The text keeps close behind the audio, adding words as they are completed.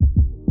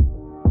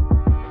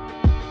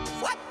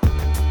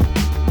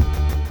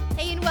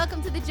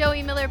Welcome to the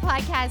Joey Miller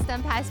Podcast.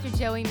 I'm Pastor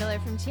Joey Miller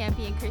from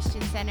Champion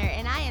Christian Center,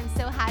 and I am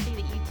so happy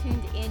that you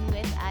tuned in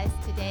with us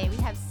today. We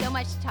have so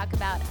much to talk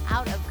about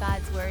out of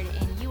God's Word,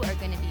 and you are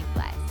going to be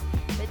blessed.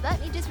 But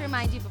let me just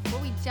remind you before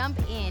we jump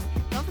in,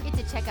 don't forget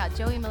to check out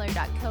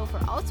joeymiller.co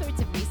for all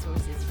sorts of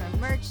resources,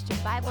 from merch to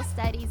Bible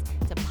studies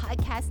to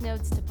podcast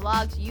notes to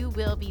blogs. You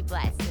will be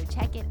blessed, so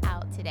check it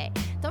out today.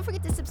 Don't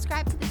forget to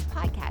subscribe to this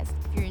podcast.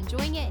 If you're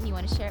enjoying it and you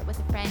want to share it with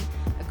a friend,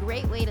 a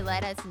great way to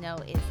let us know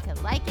is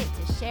to like it,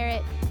 to share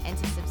it, and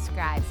to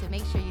subscribe. So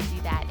make sure you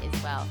do that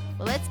as well.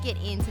 Well, let's get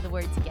into the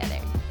Word together.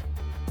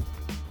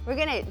 We're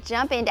going to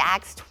jump into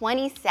Acts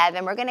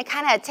 27. We're going to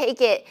kind of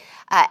take it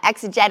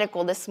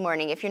exegetical this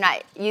morning. If you're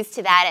not used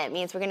to that, it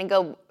means we're going to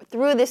go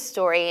through this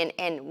story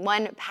in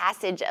one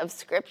passage of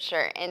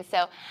Scripture. And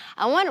so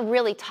I want to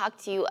really talk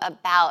to you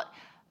about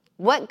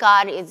what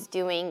God is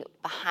doing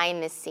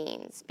behind the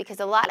scenes. Because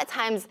a lot of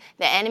times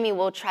the enemy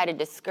will try to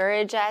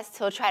discourage us.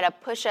 He'll try to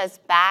push us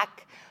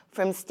back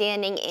from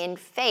standing in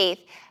faith.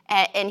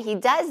 And he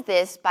does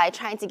this by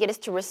trying to get us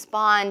to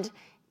respond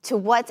to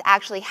what's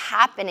actually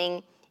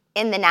happening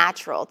in the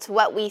natural, to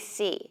what we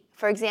see.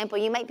 For example,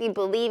 you might be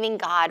believing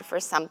God for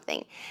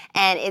something,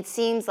 and it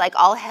seems like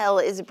all hell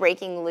is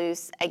breaking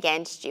loose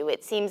against you.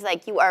 It seems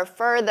like you are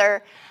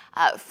further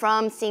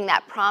from seeing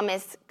that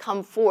promise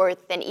come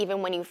forth than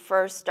even when you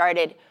first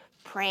started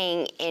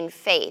praying in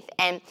faith.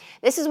 And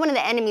this is one of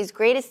the enemy's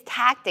greatest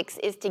tactics,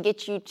 is to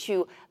get you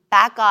to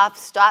back off,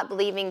 stop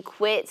believing,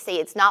 quit, say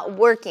it's not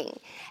working.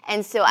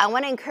 And so I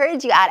want to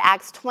encourage you at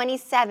Acts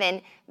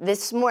 27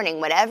 this morning,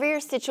 whatever your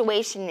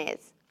situation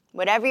is,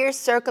 whatever your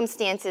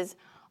circumstances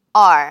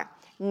are,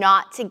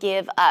 not to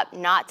give up,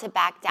 not to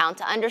back down,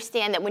 to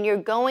understand that when you're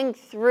going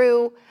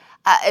through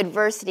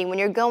adversity, when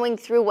you're going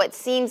through what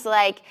seems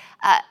like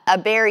a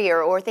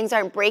barrier or things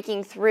aren't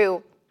breaking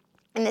through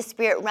in the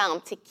spirit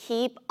realm, to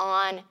keep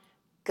on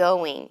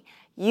going.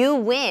 You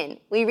win.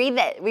 We read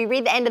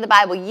the end of the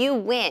Bible. You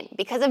win.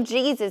 Because of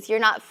Jesus, you're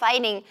not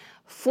fighting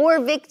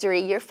for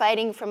victory. You're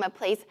fighting from a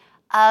place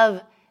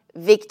of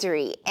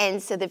victory.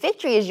 And so the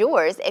victory is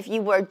yours if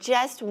you were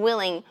just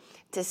willing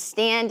to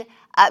stand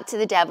up to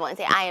the devil and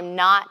say, I am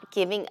not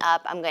giving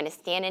up. I'm going to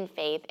stand in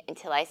faith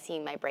until I see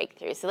my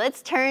breakthrough. So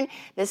let's turn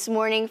this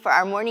morning for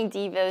our morning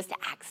devos to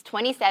Acts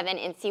 27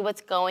 and see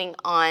what's going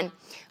on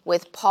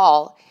with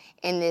Paul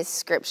in this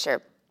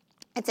scripture.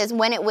 It says,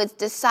 when it was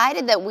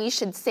decided that we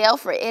should sail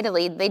for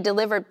Italy, they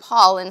delivered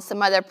Paul and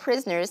some other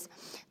prisoners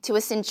to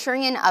a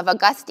centurion of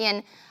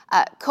Augustan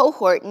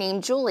cohort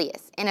named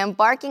Julius. And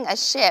embarking a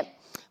ship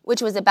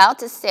which was about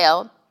to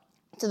sail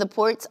to the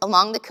ports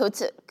along the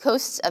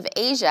coasts of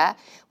Asia,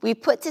 we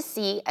put to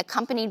sea,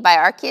 accompanied by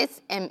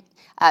Archias and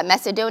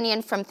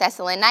Macedonian from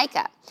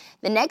Thessalonica.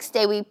 The next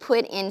day we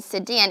put in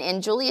Sidon,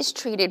 and Julius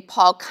treated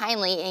Paul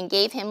kindly and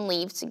gave him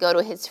leave to go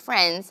to his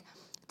friends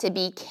to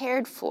be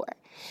cared for.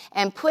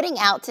 And putting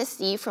out to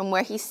sea from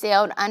where he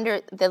sailed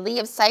under the lee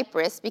of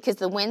Cyprus, because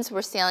the winds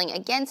were sailing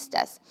against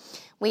us,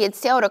 we had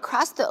sailed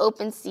across the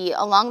open sea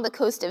along the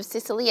coast of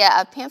Sicilia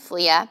of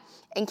Pamphylia,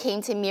 and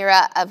came to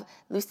Myra of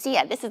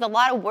Lucia. This is a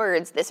lot of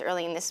words this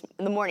early in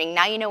the morning.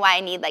 Now you know why I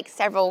need like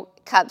several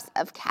cups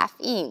of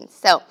caffeine.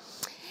 So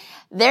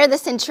there the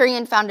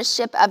centurion found a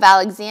ship of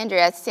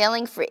Alexandria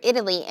sailing for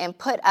Italy and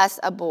put us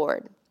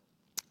aboard.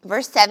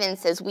 Verse 7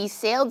 says, we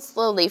sailed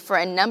slowly for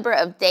a number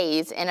of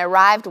days and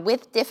arrived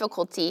with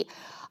difficulty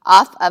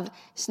off of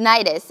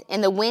Cnidus,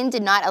 and the wind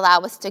did not allow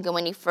us to go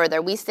any further.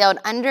 We sailed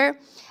under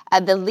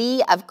the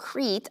lee of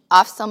Crete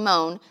off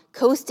Salmone,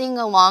 coasting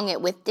along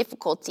it with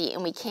difficulty,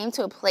 and we came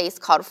to a place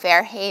called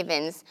Fair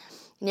Havens,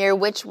 near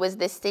which was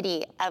the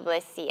city of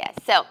Lasea.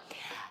 So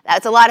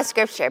that's a lot of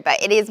scripture,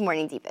 but it is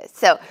morning devos.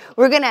 So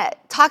we're going to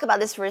talk about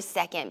this for a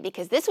second,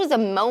 because this was a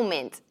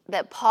moment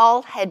that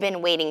Paul had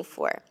been waiting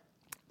for.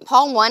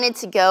 Paul wanted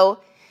to go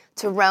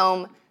to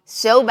Rome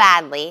so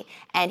badly,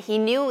 and he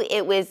knew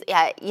it was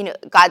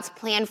God's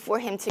plan for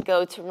him to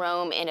go to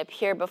Rome and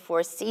appear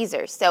before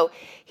Caesar. So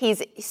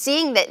he's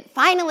seeing that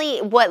finally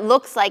what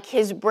looks like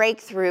his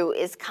breakthrough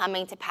is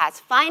coming to pass.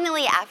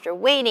 Finally, after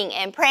waiting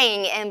and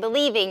praying and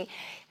believing,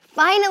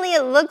 finally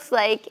it looks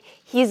like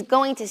he's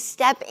going to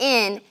step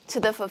in to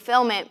the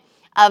fulfillment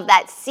of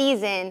that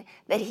season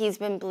that he's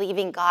been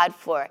believing God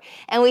for.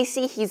 And we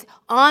see he's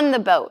on the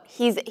boat.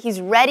 He's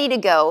ready to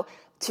go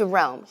to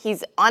Rome.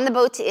 He's on the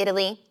boat to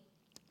Italy.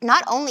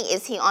 Not only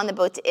is he on the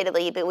boat to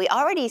Italy, but we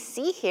already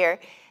see here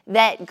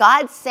that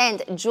God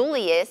sent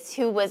Julius,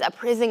 who was a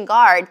prison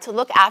guard, to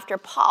look after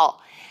Paul.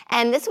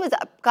 And this was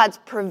God's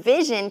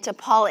provision to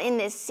Paul in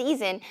this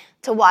season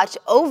to watch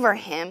over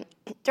him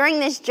during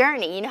this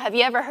journey. Have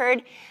you ever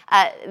heard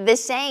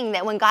this saying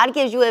that when God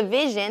gives you a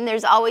vision,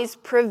 there's always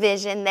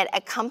provision that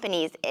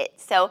accompanies it?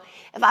 So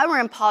if I were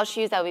in Paul's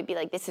shoes, I would be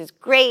like, this is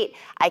great.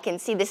 I can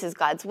see this is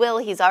God's will.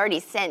 He's already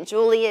sent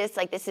Julius.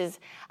 Like, this is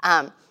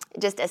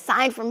just a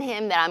sign from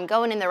him that I'm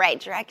going in the right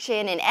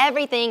direction and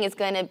everything is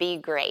going to be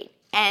great.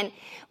 And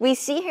we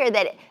see here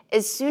that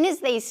as soon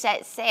as they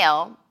set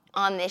sail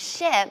on this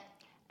ship,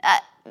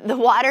 the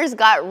waters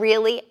got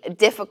really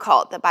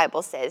difficult, the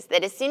Bible says,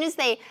 that as soon as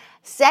they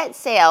set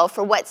sail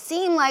for what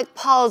seemed like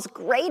Paul's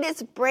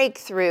greatest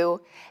breakthrough,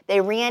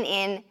 they ran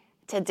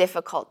into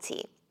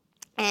difficulty.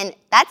 And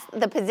that's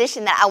the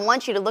position that I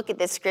want you to look at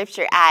this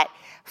scripture at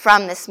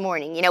from this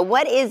morning. You know,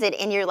 what is it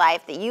in your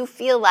life that you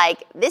feel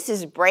like this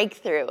is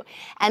breakthrough?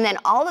 And then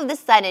all of a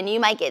sudden you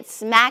might get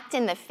smacked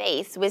in the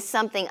face with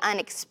something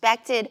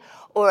unexpected,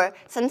 or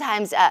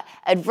sometimes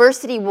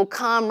adversity will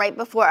come right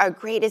before our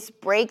greatest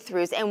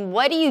breakthroughs. And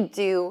what do you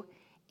do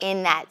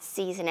in that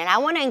season? And I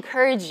want to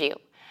encourage you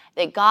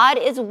that God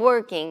is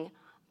working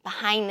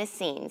behind the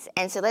scenes.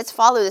 And so let's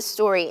follow the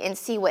story and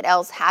see what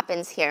else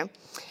happens here.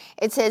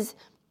 It says,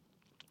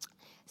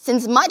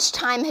 since much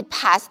time had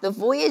passed, the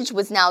voyage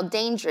was now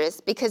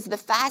dangerous because the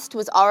fast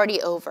was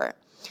already over.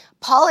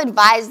 Paul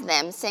advised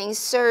them, saying,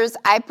 Sirs,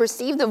 I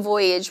perceive the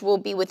voyage will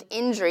be with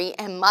injury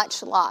and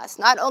much loss,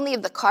 not only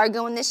of the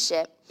cargo in the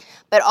ship,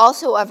 but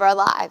also of our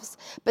lives.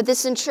 But the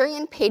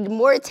centurion paid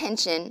more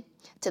attention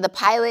to the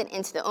pilot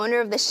and to the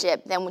owner of the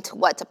ship than to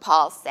what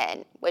Paul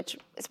said, which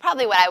is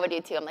probably what I would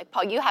do too. I'm like,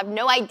 Paul, you have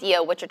no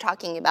idea what you're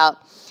talking about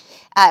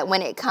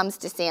when it comes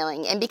to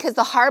sailing. And because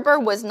the harbor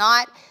was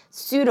not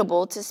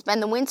suitable to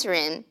spend the winter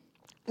in,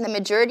 the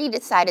majority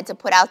decided to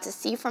put out to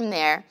sea from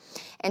there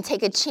and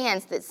take a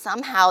chance that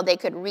somehow they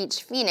could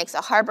reach Phoenix, a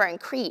harbor in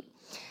Crete,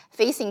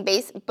 facing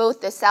both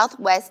the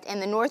southwest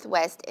and the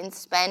northwest, and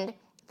spend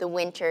the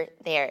winter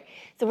there.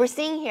 So we're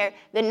seeing here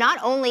that not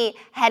only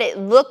had it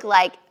looked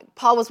like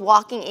Paul was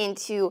walking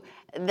into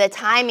the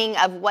timing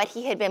of what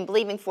he had been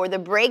believing for, the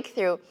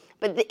breakthrough,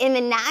 but in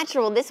the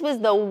natural, this was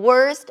the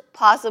worst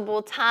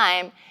possible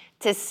time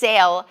to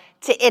sail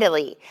to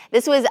Italy.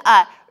 This was,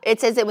 it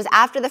says it was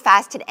after the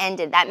fast had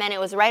ended. That meant it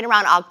was right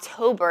around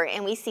October.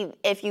 And we see,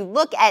 if you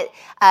look at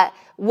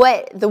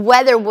what the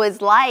weather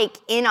was like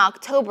in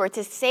October,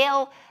 to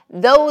sail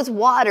those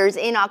waters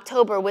in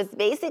October was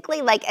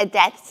basically like a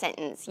death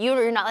sentence.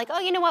 You're not like, oh,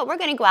 you know what, we're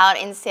going to go out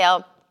and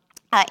sail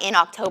in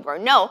October.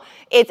 No,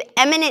 it's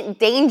imminent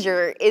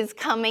danger is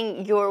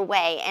coming your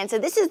way. And so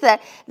this is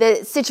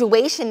the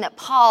situation that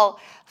Paul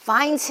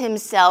finds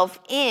himself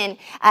in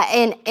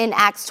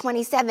Acts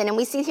 27. And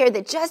we see here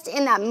that just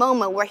in that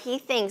moment where he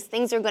thinks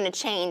things are going to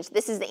change,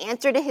 this is the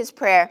answer to his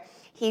prayer.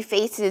 He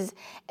faces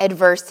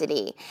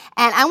adversity.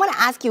 And I want to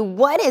ask you,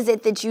 what is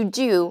it that you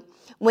do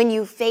when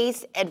you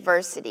face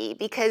adversity?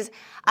 Because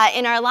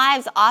in our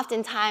lives,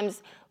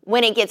 oftentimes,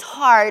 when it gets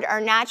hard,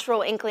 our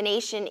natural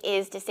inclination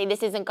is to say,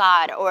 this isn't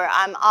God, or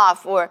I'm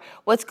off, or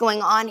what's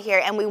going on here,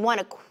 and we want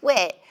to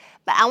quit.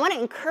 But I want to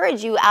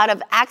encourage you out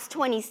of Acts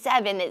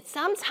 27 that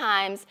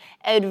sometimes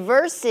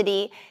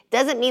adversity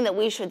doesn't mean that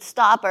we should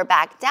stop or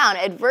back down.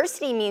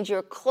 Adversity means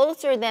you're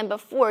closer than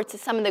before to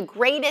some of the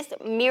greatest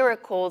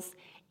miracles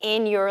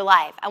in your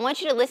life. I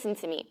want you to listen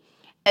to me.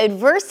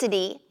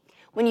 Adversity,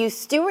 when you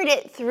steward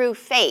it through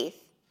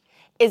faith,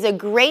 is a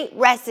great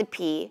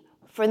recipe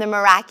for the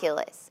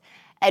miraculous.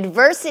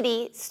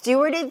 Adversity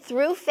stewarded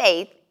through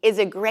faith is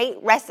a great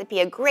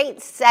recipe, a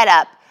great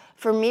setup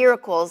for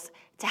miracles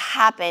to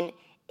happen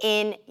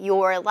in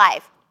your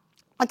life.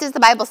 What does the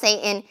Bible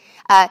say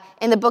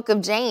in the book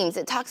of James?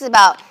 It talks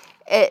about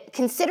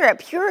consider it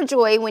pure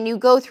joy when you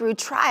go through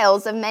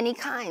trials of many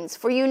kinds,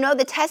 for you know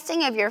the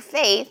testing of your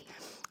faith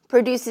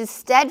produces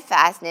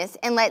steadfastness,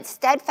 and let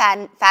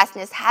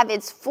steadfastness have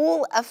its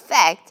full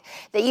effect,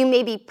 that you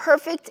may be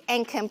perfect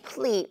and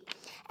complete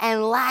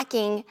and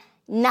lacking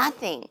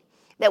nothing.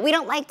 That we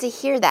don't like to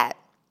hear that.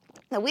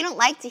 That we don't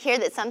like to hear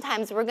that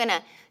sometimes we're going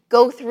to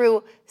go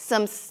through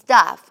some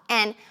stuff.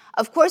 And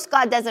of course,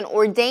 God doesn't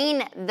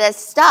ordain the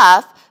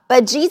stuff,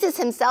 but Jesus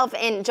himself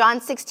in John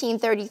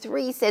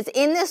 16:33 says,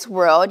 in this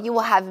world you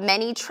will have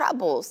many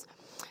troubles,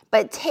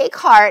 but take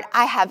heart,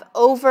 I have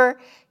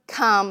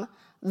overcome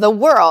the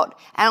world.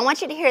 And I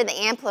want you to hear the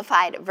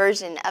amplified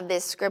version of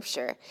this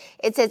scripture.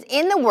 It says,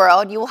 in the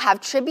world you will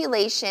have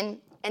tribulation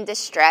and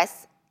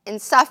distress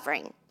and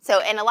suffering.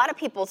 So, and a lot of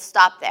people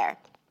stop there.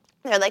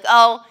 They're like,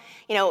 oh,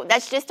 you know,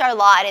 that's just our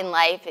lot in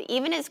life.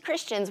 Even as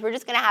Christians, we're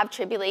just going to have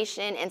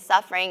tribulation and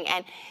suffering.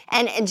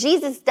 And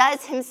Jesus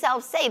does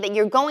himself say that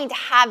you're going to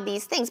have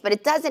these things, but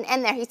it doesn't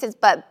end there. He says,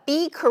 but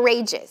be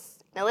courageous.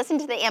 Now listen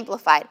to the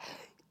Amplified.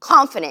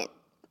 Confident,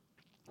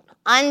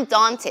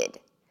 undaunted,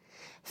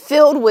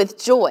 filled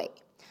with joy,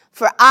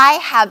 for I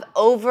have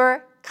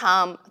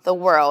overcome the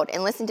world.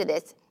 And listen to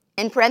this.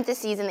 In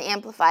parentheses in the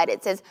Amplified,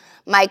 it says,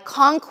 my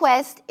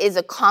conquest is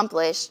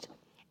accomplished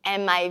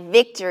and my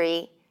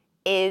victory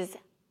is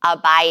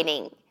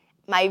abiding.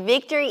 My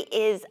victory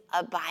is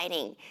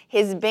abiding.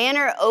 His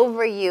banner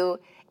over you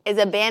is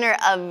a banner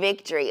of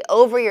victory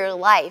over your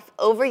life,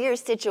 over your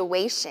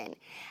situation.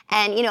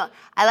 And, you know,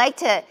 I like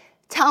to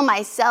tell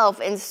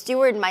myself and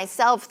steward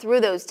myself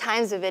through those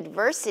times of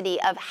adversity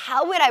of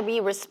how would I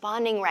be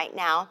responding right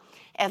now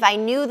if I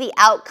knew the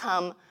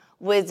outcome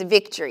was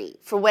victory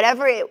for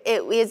whatever it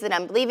is that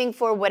I'm believing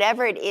for,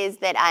 whatever it is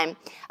that I'm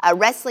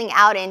wrestling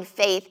out in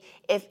faith.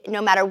 If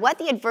no matter what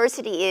the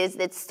adversity is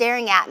that's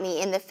staring at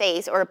me in the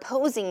face or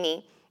opposing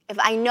me, if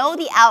I know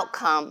the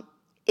outcome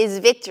is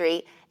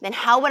victory, then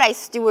how would I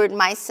steward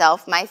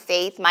myself, my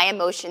faith, my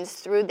emotions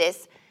through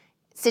this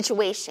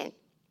situation?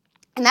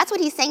 And that's what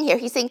he's saying here.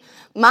 He's saying,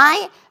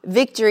 my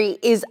victory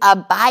is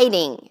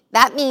abiding.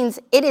 That means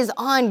it is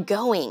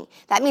ongoing.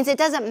 That means it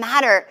doesn't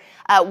matter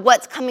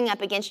what's coming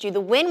up against you.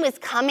 The wind was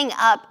coming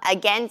up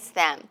against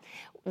them.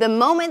 The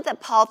moment that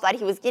Paul thought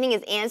he was getting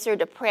his answer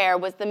to prayer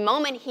was the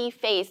moment he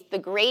faced the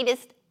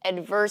greatest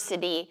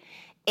adversity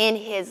in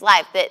his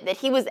life, that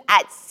he was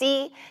at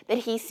sea, that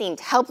he seemed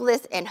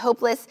helpless and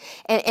hopeless.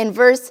 And in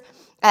verse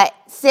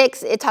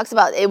 6, it talks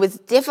about it was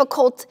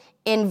difficult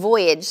in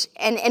voyage.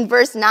 And in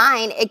verse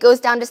 9, it goes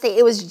down to say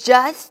it was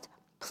just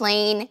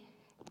plain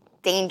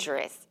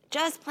dangerous.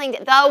 Just plain,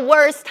 the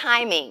worst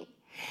timing.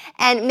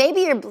 And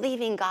maybe you're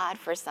believing God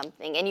for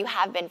something, and you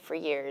have been for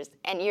years.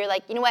 And you're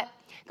like, you know what?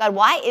 God,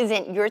 why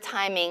isn't your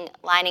timing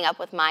lining up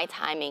with my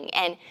timing?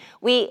 And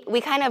we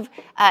kind of,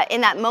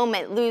 in that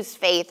moment, lose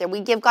faith, or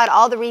we give God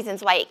all the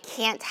reasons why it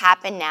can't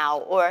happen now,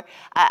 or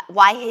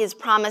why his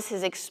promise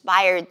has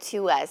expired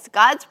to us.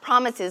 God's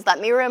promises,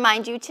 let me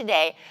remind you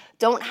today,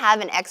 don't have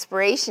an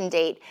expiration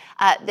date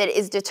that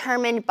is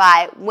determined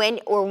by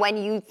when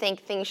you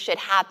think things should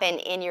happen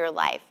in your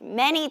life.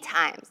 Many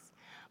times,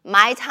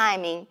 my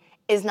timing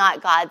is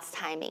not God's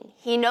timing.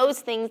 He knows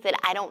things that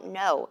I don't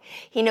know.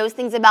 He knows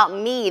things about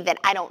me that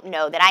I don't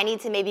know, that I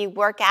need to maybe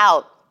work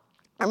out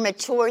or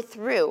mature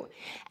through.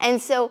 And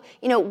so,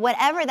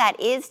 whatever that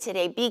is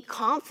today, be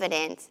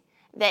confident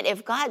that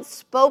if God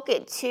spoke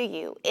it to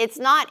you, it's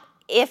not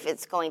if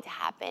it's going to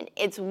happen,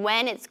 it's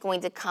when it's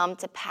going to come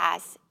to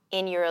pass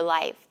in your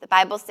life. The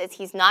Bible says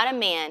he's not a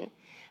man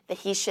that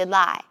he should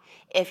lie.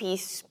 If he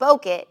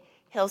spoke it,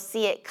 he'll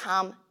see it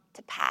come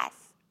to pass.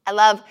 I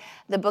love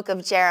the book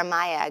of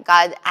Jeremiah.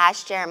 God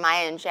asked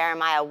Jeremiah in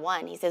Jeremiah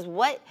 1. He says,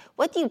 what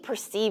do you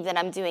perceive that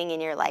I'm doing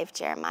in your life,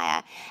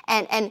 Jeremiah?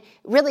 And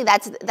really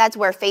that's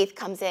where faith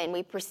comes in.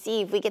 We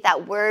perceive, we get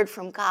that word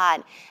from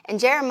God. And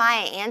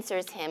Jeremiah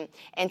answers him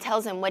and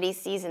tells him what he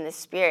sees in the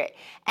Spirit.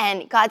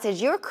 And God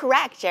says, you're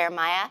correct,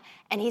 Jeremiah.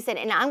 And he said,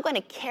 and I'm going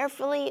to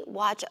carefully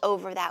watch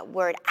over that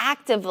word,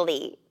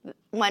 actively.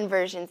 One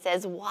version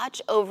says,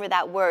 watch over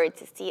that word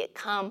to see it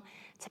come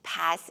to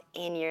pass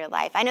in your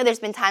life. I know there's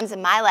been times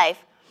in my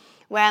life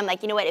where I'm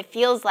like, you know what, it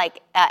feels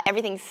like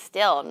everything's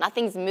still,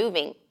 nothing's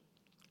moving.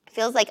 It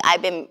feels like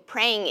I've been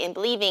praying and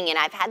believing, and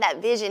I've had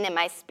that vision in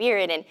my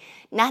spirit, and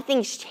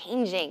nothing's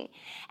changing.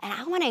 And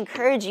I want to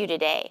encourage you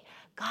today,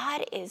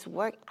 God is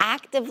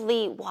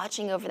actively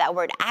watching over that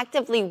word,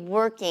 actively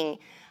working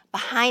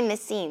behind the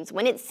scenes.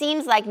 When it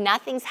seems like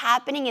nothing's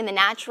happening in the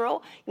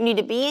natural, you need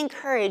to be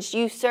encouraged.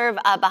 You serve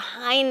a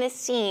behind the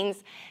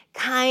scenes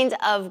kind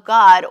of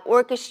God,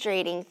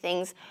 orchestrating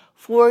things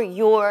for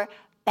your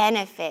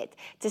benefit,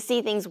 to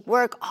see things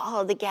work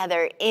all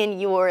together in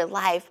your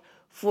life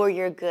for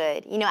your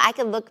good. I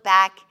could look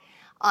back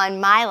on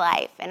my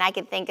life and I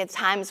could think of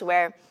times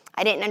where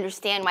I didn't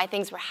understand why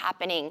things were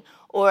happening,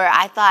 or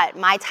I thought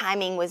my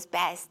timing was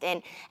best.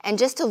 And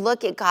just to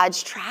look at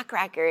God's track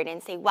record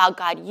and say, wow,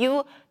 God,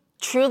 you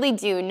truly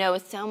do know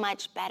so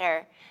much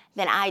better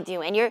than I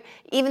do. And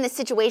even the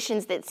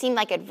situations that seem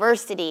like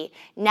adversity,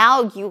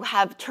 now you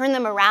have turned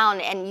them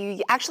around and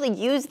you actually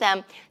use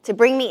them to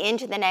bring me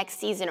into the next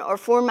season or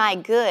for my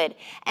good.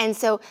 And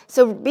so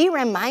be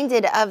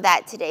reminded of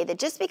that today, that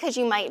just because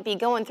you might be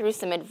going through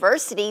some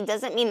adversity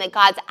doesn't mean that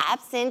God's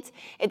absent.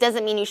 It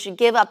doesn't mean you should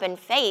give up in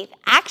faith.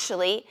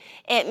 Actually,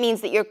 it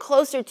means that you're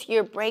closer to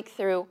your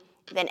breakthrough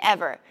than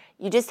ever.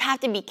 You just have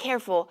to be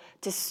careful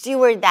to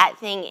steward that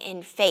thing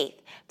in faith,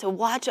 to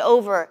watch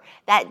over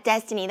that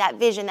destiny, that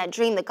vision, that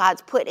dream that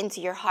God's put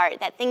into your heart,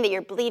 that thing that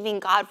you're believing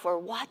God for.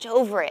 Watch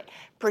over it,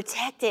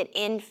 protect it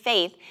in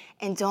faith,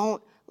 and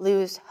don't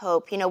lose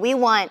hope. We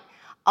want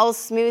all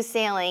smooth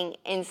sailing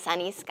in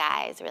sunny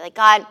skies. We're like,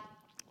 God,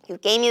 you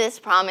gave me this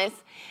promise.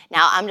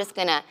 Now I'm just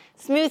going to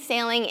smooth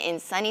sailing in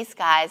sunny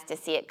skies to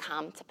see it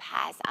come to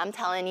pass. I'm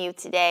telling you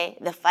today,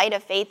 the fight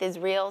of faith is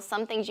real.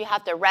 Some things you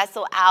have to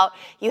wrestle out.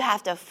 You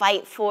have to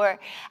fight for.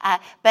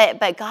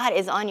 But God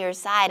is on your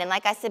side. And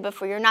like I said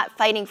before, you're not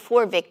fighting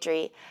for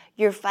victory.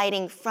 You're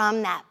fighting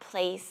from that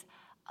place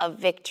of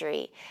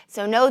victory.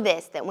 So know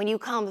this, that when you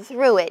come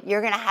through it,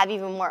 you're going to have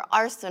even more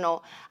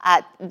arsenal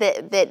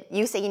that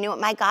you say, you know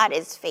what, my God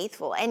is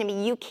faithful.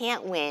 Enemy, you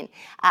can't win.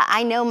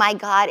 I know my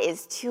God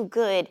is too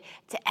good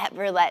to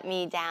ever let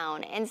me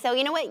down. And so,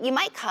 you know what, you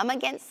might come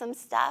against some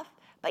stuff,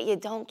 but you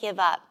don't give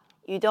up.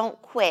 You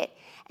don't quit,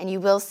 and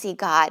you will see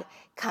God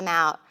come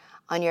out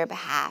on your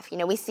behalf.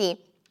 We see,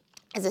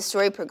 as the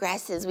story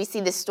progresses, we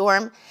see the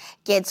storm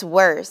gets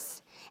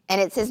worse.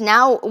 And it says,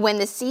 now when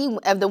the sea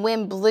of the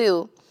wind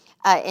blew,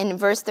 in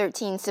verse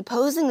 13,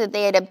 supposing that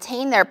they had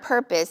obtained their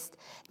purpose,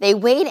 they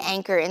weighed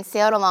anchor and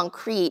sailed along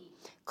Crete,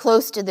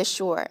 close to the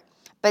shore.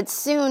 But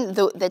soon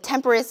the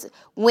tempestuous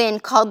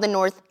wind, called the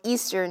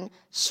northeastern,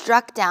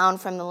 struck down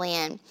from the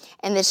land,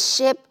 and the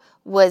ship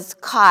was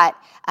caught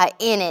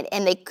in it,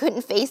 and they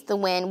couldn't face the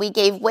wind. We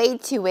gave way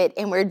to it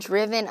and were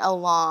driven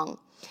along.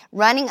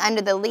 Running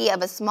under the lee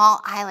of a small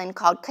island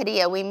called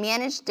Cadia, we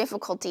managed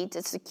difficulty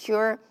to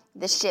secure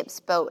the ship's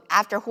boat.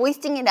 After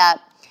hoisting it up,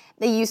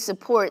 They used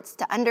supports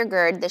to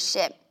undergird the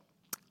ship.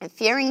 And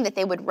fearing that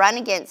they would run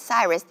against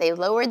Cyrus, they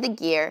lowered the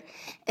gear,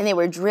 and they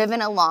were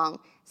driven along.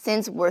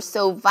 Since we're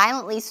so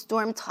violently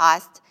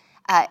storm-tossed,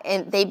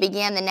 and they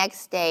began the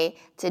next day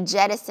to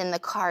jettison the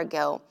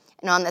cargo.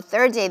 And on the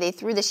third day, they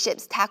threw the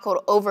ship's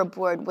tackle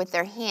overboard with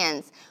their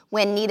hands.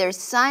 When neither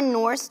sun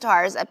nor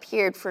stars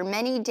appeared for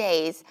many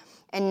days,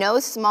 and no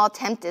small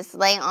tempest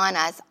lay on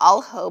us,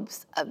 all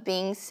hopes of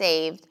being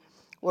saved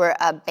were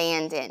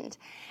abandoned.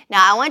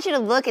 Now, I want you to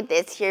look at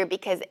this here,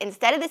 because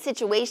instead of the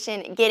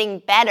situation getting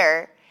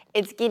better,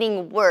 it's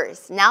getting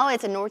worse. Now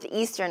it's a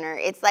northeasterner.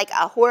 It's like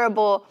a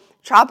horrible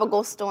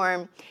tropical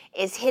storm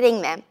is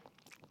hitting them.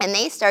 And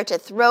they start to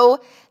throw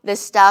the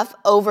stuff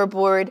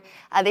overboard.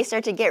 They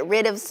start to get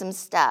rid of some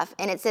stuff.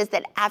 And it says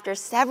that after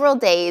several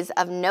days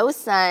of no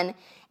sun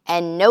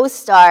and no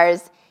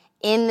stars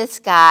in the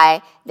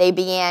sky, they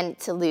began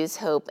to lose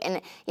hope.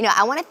 And,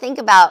 I want to think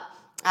about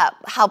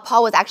how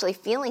Paul was actually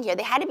feeling here.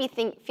 They had to be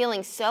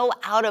feeling so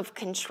out of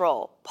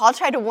control. Paul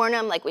tried to warn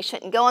them, like, we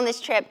shouldn't go on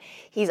this trip.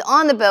 He's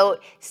on the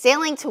boat,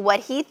 sailing to what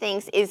he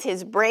thinks is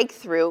his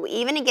breakthrough,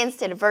 even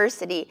against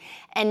adversity,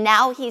 and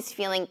now he's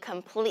feeling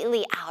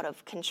completely out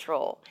of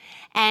control.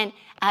 And,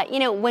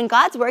 when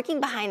God's working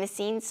behind the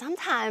scenes,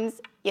 sometimes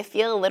you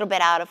feel a little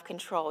bit out of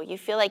control. You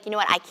feel like,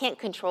 I can't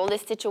control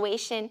this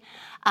situation.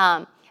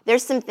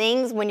 There's some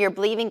things when you're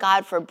believing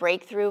God for a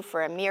breakthrough,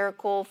 for a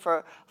miracle,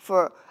 for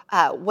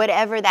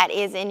whatever that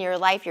is in your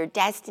life, your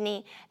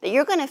destiny, that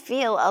you're going to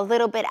feel a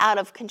little bit out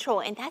of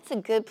control. And that's a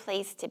good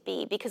place to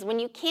be, because when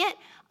you can't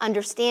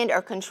understand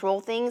or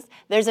control things,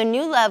 there's a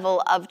new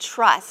level of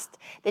trust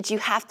that you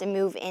have to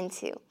move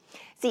into.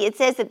 See, it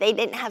says that they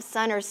didn't have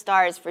sun or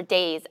stars for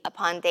days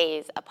upon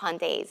days upon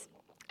days.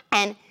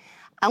 And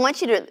I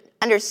want you to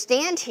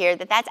understand here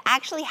that that's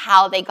actually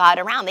how they got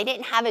around. They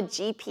didn't have a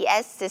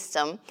GPS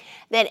system,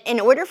 that in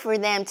order for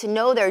them to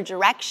know their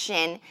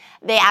direction,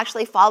 they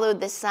actually followed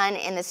the sun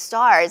and the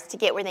stars to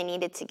get where they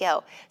needed to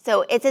go.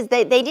 So it says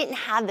they didn't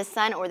have the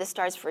sun or the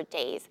stars for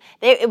days.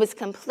 It was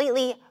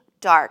completely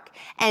dark.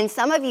 And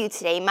some of you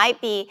today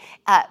might be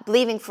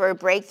believing for a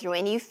breakthrough,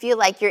 and you feel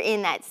like you're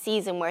in that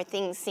season where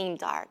things seem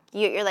dark.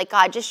 You're like,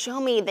 God, just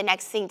show me the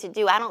next thing to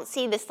do. I don't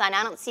see the sun.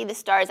 I don't see the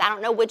stars. I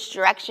don't know which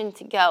direction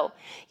to go.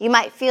 You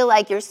might feel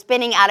like you're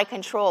spinning out of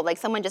control, like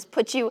someone just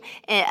put you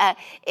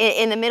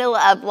in the middle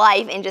of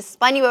life and just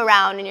spun you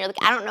around, and you're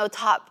like, I don't know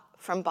top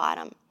from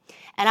bottom.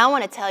 And I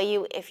want to tell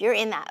you, if you're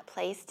in that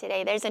place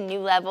today, there's a new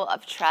level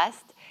of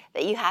trust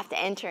that you have to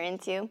enter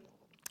into.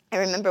 I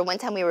remember one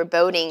time we were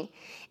boating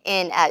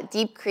in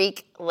Deep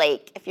Creek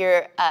Lake. If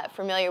you're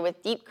familiar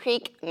with Deep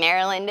Creek,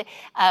 Maryland,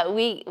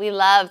 we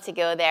love to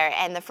go there.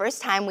 And the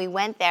first time we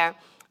went there,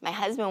 my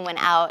husband went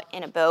out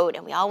in a boat,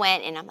 and we all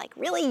went, and I'm like,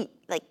 really?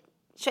 Like,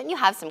 shouldn't you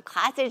have some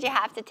classes you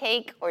have to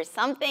take or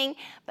something?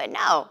 But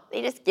no,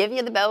 they just give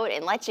you the boat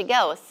and let you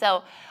go.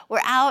 So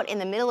we're out in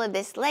the middle of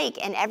this lake,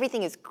 and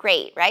everything is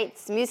great, right?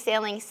 Smooth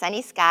sailing,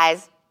 sunny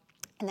skies.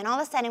 And then all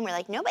of a sudden, we're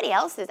like, nobody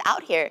else is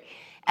out here.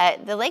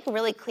 The lake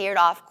really cleared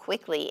off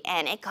quickly,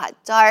 and it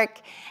got dark.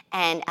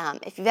 And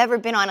if you've ever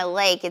been on a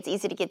lake, it's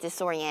easy to get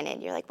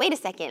disoriented. You're like, wait a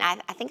second, I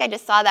think I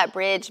just saw that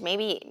bridge,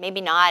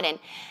 maybe not.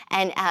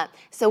 And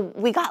so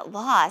we got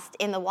lost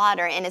in the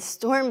water, and a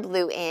storm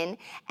blew in,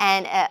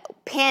 and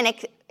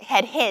panic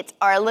had hit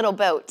our little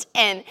boat.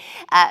 And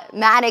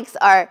Maddox,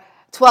 our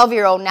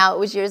 12-year-old, now it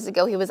was years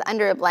ago, he was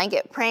under a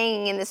blanket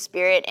praying in the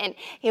spirit, and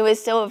he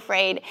was so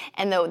afraid,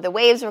 and the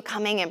waves were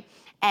coming,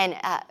 and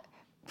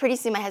pretty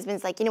soon my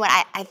husband's like, you know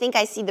what, I think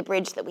I see the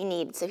bridge that we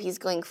need. So he's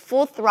going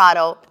full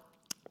throttle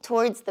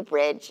towards the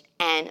bridge,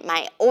 and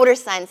my older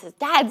son says,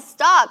 Dad,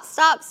 stop.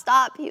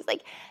 He's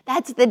like,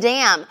 that's the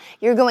dam.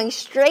 You're going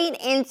straight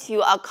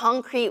into a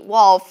concrete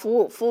wall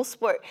full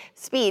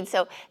speed.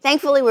 So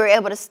thankfully we were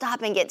able to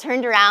stop and get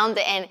turned around,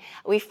 and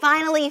we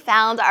finally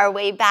found our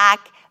way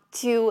back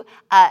to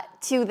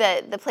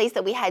the place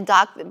that we had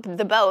docked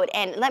the boat.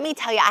 And let me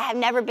tell you, I have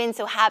never been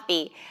so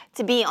happy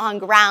to be on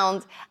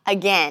ground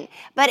again.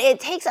 But it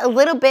takes a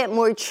little bit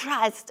more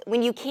trust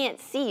when you can't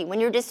see, when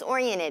you're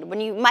disoriented, when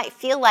you might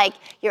feel like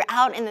you're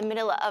out in the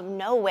middle of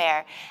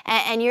nowhere.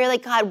 And you're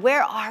like, God,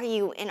 where are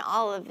you in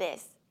all of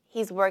this?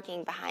 He's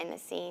working behind the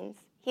scenes.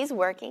 He's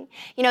working.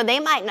 They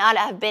might not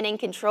have been in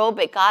control,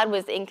 but God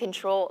was in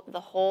control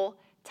the whole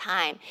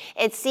time.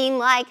 It seemed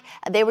like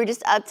they were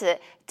just up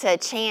to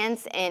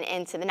chance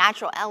and to the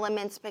natural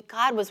elements, but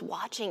God was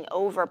watching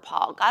over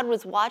Paul. God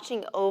was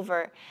watching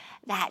over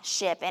that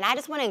ship. And I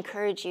just want to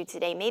encourage you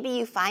today. Maybe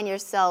you find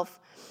yourself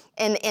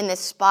in this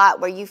spot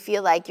where you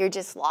feel like you're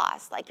just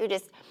lost. Like you're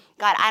just,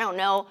 God, I don't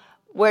know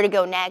where to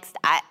go next.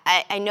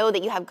 I know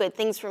that you have good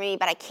things for me,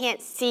 but I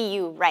can't see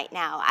you right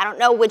now. I don't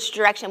know which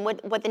direction,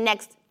 what the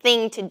next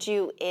thing to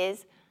do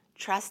is.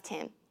 Trust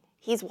him.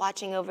 He's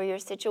watching over your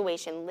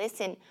situation.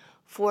 Listen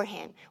for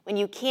him. When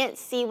you can't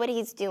see what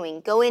he's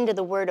doing, go into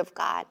the Word of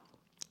God.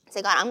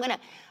 Say, God, I'm going to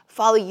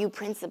follow you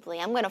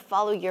principally. I'm going to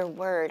follow your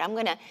word. I'm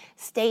going to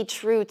stay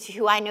true to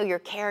who I know your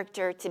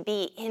character to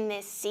be in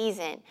this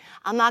season.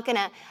 I'm not going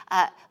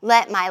to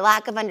let my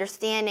lack of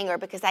understanding or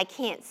because I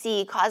can't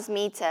see cause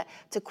me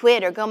to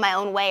quit or go my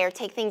own way or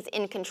take things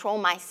in control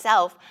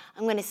myself.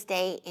 I'm going to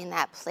stay in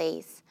that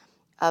place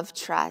of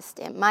trust.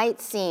 It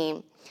might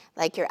seem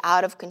like you're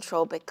out of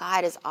control, but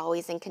God is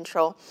always in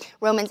control.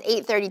 Romans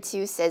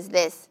 8:32 says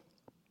this.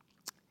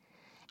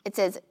 It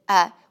says,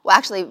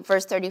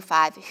 verse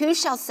 35, who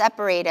shall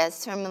separate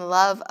us from the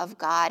love of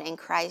God in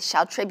Christ?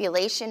 Shall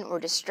tribulation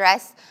or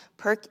distress,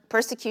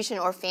 persecution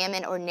or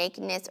famine or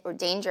nakedness or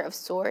danger of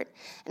sword?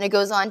 And it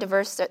goes on to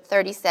verse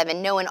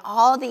 37, no, in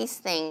all these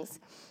things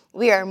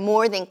we are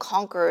more than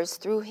conquerors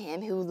through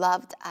him who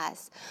loved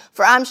us.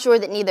 For I'm sure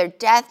that neither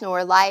death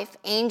nor life,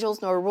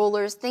 angels nor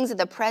rulers, things of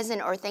the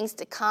present or things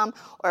to come,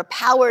 or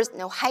powers,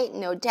 no height,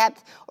 no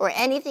depth, or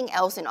anything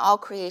else in all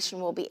creation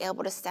will be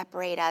able to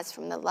separate us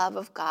from the love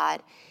of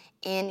God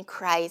in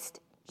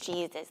Christ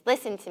Jesus.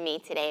 Listen to me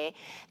today.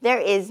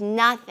 There is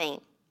nothing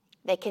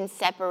that can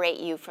separate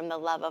you from the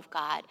love of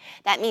God.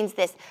 That means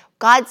this: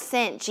 God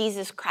sent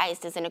Jesus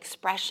Christ as an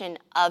expression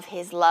of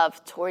his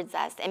love towards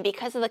us. And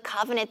because of the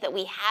covenant that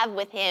we have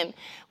with him,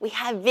 we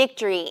have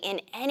victory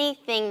in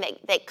anything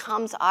that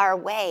comes our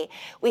way.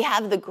 We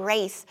have the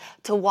grace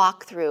to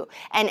walk through.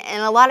 And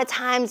a lot of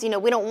times, we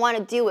don't want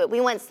to do it.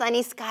 We want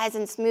sunny skies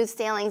and smooth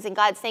sailings. And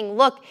God's saying,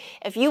 look,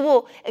 if you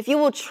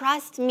will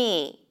trust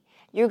me,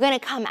 you're going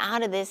to come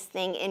out of this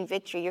thing in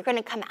victory. You're going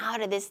to come out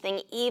of this thing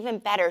even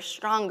better,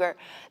 stronger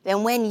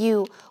than when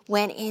you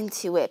went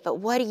into it. But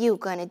what are you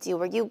going to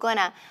do? Are you going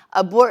to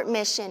abort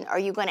mission? Or are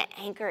you going to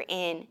anchor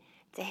in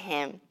to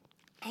him?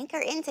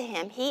 Anchor into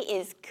him. He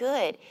is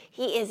good.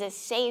 He is a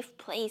safe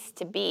place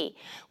to be.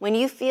 When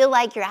you feel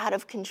like you're out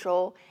of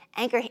control,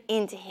 anchor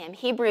into him.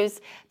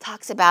 Hebrews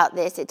talks about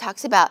this. It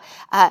talks about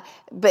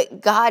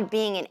but God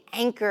being an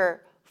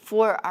anchor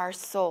for our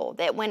soul.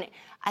 That when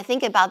I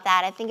think about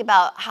that, I think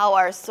about how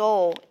our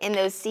soul in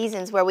those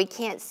seasons where we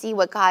can't see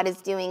what God is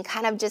doing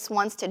kind of just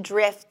wants to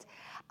drift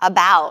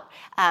about.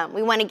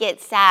 We want to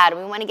get sad.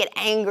 We want to get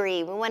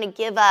angry. We want to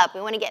give up. We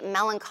want to get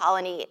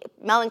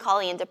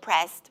melancholy and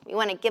depressed. We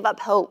want to give up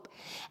hope.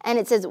 And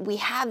it says we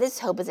have this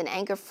hope as an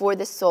anchor for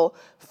the soul,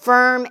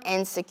 firm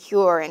and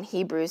secure in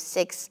Hebrews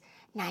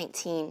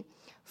 6:19.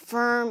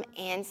 Firm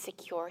and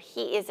secure.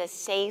 He is a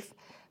safe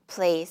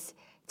place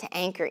to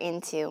anchor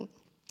into.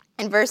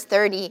 In verse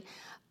 30,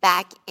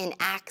 back in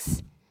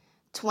Acts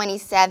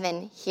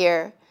 27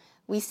 here,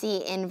 we see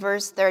in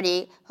verse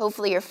 30,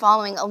 hopefully you're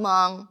following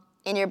along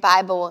in your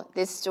Bible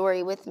this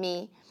story with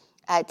me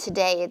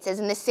today. It says,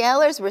 and the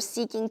sailors were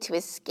seeking to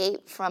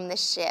escape from the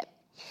ship.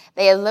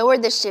 They had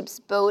lowered the ship's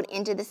boat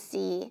into the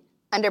sea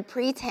under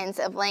pretense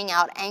of laying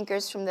out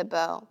anchors from the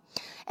bow.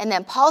 And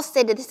then Paul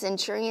said to the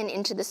centurion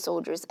and to the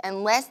soldiers,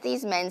 unless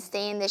these men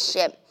stay in the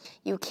ship,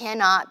 you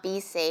cannot be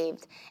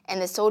saved.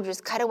 And the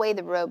soldiers cut away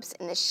the ropes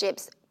in the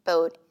ship's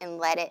boat and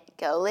let it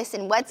go.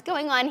 Listen, what's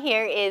going on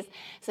here is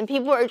some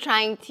people are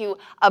trying to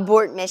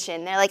abort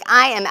mission. They're like,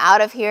 I am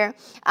out of here.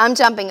 I'm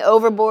jumping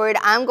overboard.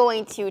 I'm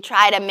going to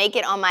try to make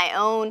it on my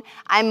own.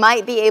 I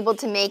might be able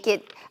to make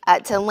it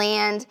to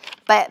land.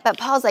 But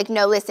Paul's like,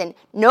 no, listen,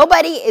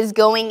 nobody is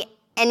going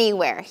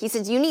anywhere. He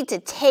says, you need to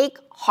take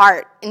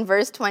heart in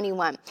verse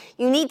 21.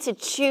 You need to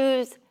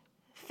choose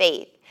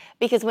faith.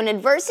 Because when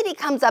adversity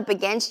comes up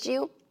against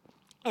you,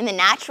 in the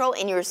natural,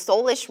 in your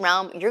soulish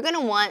realm, you're going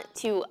to want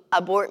to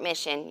abort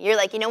mission. You're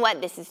like, you know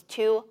what? This is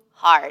too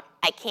hard.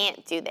 I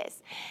can't do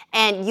this.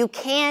 And you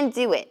can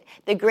do it.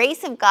 The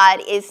grace of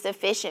God is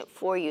sufficient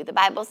for you. The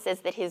Bible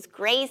says that his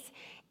grace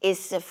is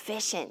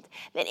sufficient.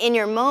 That in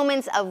your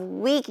moments of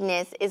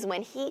weakness is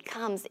when he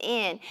comes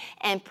in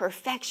and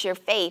perfects your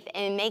faith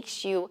and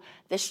makes you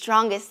the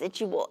strongest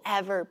that you will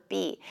ever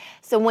be.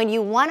 So when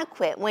you want to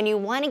quit, when you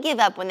want to give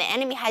up, when the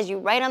enemy has you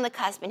right on the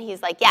cusp and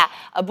he's like, yeah,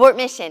 abort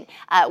mission,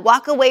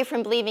 walk away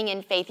from believing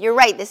in faith. You're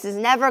right, this is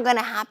never going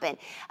to happen.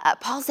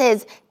 Paul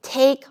says,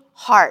 take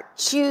heart,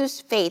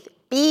 choose faith,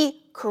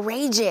 be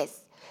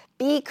courageous,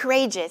 be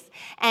courageous.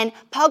 And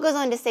Paul goes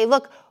on to say,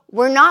 look,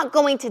 we're not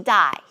going to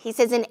die. He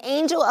says, an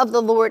angel of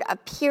the Lord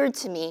appeared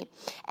to me,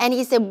 and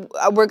he said,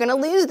 we're going to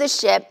lose the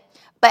ship,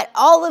 but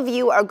all of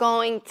you are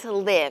going to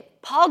live.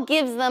 Paul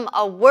gives them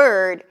a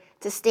word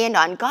to stand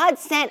on. God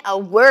sent a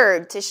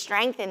word to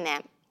strengthen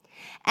them.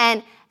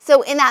 And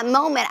so in that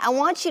moment, I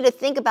want you to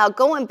think about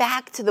going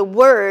back to the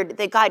word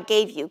that God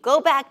gave you. Go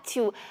back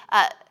to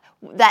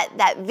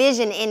that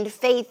vision in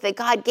faith that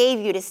God gave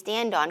you to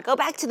stand on. Go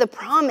back to the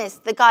promise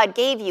that God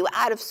gave you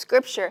out of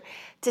Scripture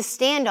to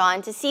stand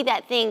on, to see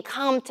that thing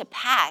come to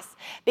pass.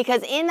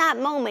 Because in that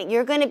moment,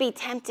 you're going to be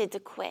tempted to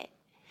quit.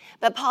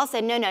 But Paul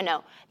said,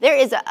 no. There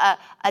is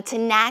a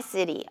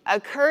tenacity, a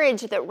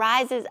courage that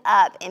rises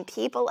up in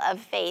people of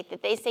faith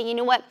that they say, you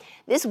know what,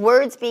 this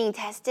word's being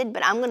tested,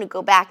 but I'm going to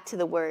go back to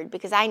the word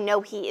because I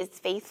know he is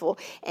faithful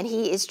and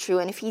he is true.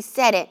 And if he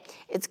said it,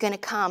 it's going to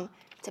come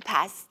to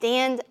pass.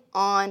 Stand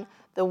on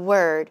the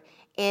word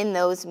in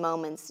those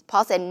moments.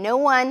 Paul said, no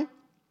one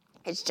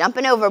is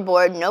jumping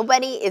overboard.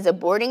 Nobody is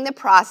aborting the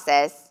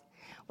process.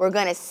 we're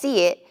going to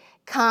see it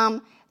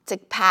come to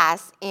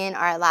pass in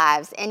our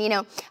lives. And,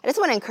 I just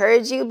want to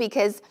encourage you,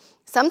 because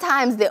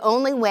sometimes the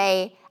only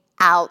way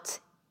out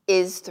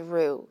is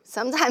through.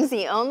 Sometimes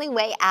the only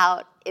way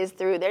out is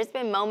through. There's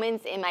been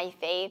moments in my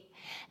faith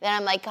that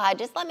I'm like, God,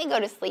 just let me go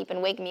to sleep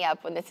and wake me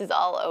up when this is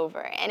all over.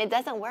 And it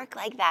doesn't work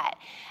like that.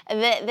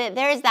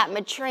 There is that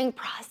maturing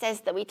process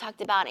that we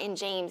talked about in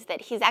James,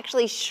 that he's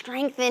actually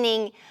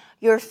strengthening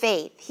your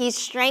faith. He's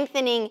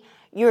strengthening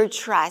your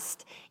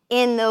trust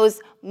in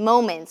those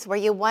moments where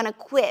you want to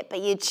quit, but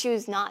you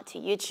choose not to.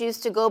 You choose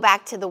to go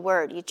back to the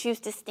Word. You choose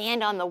to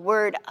stand on the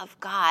Word of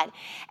God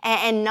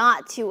and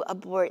not to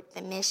abort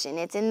the mission.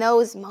 It's in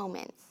those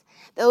moments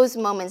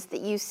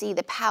that you see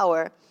the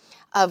power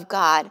of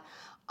God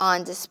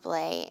on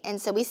display. And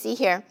so we see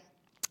here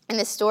in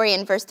the story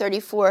in verse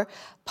 34,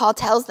 Paul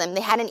tells them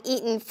they hadn't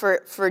eaten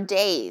for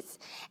days.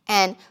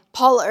 And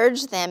Paul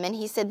urged them, and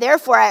he said,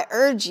 therefore I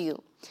urge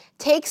you,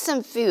 take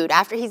some food.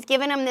 After he's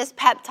given them this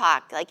pep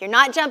talk, like, you're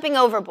not jumping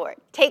overboard.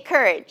 Take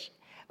courage.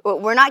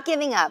 We're not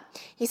giving up.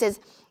 He says,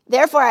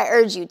 therefore I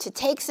urge you to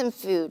take some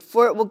food,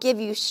 for it will give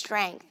you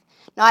strength.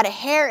 Not a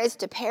hair is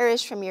to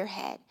perish from your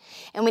head.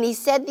 And when he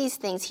said these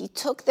things, he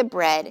took the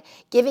bread,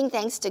 giving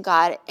thanks to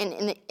God,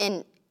 and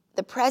in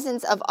the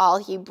presence of all,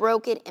 he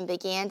broke it and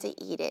began to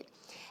eat it.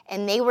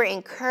 And they were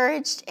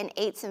encouraged and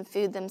ate some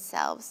food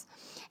themselves.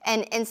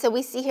 And so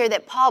we see here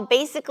that Paul,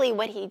 basically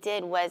what he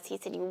did was he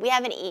said, we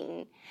haven't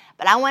eaten,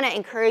 but I want to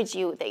encourage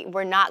you that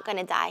we're not going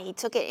to die. He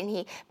took it and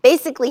he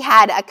basically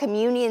had a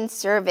communion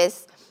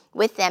service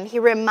with them. He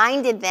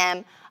reminded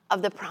them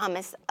of the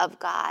promise of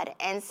God.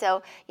 And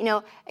so,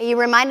 he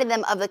reminded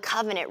them of the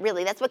covenant,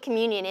 really. That's what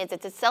communion is.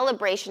 It's a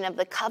celebration of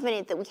the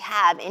covenant that we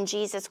have in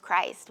Jesus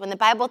Christ. When the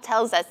Bible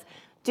tells us,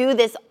 do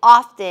this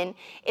often,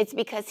 it's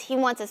because he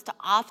wants us to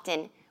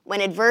often, when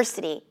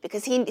adversity,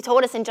 because he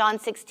told us in John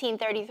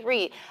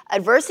 16:33,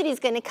 adversity is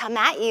going to come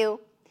at you,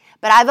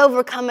 but I've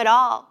overcome it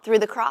all through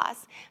the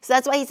cross. So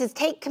that's why he says,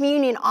 take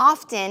communion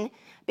often,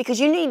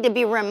 because you need to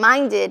be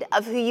reminded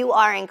of who you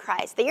are in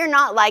Christ, that you're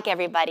not like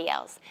everybody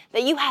else,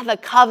 that you have a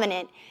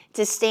covenant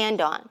to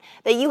stand on,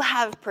 that you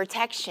have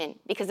protection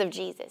because of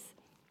Jesus,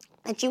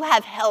 that you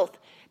have health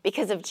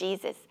because of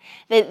Jesus,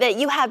 that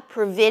you have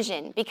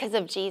provision because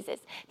of Jesus,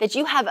 that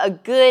you have a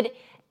good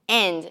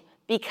end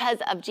because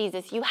of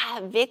Jesus. You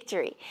have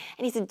victory.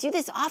 And he said, do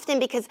this often,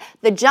 because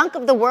the junk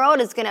of the world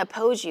is going to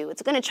oppose you.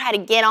 It's going to try to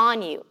get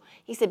on you.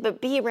 He said,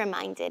 but be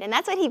reminded. And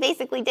that's what he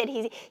basically did.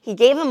 He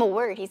gave them a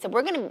word. He said,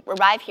 we're going to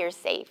arrive here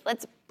safe.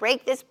 Let's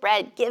break this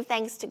bread, give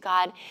thanks to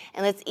God,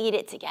 and let's eat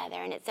it together.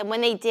 And it said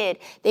when they did,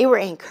 they were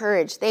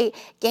encouraged. They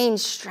gained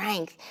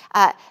strength.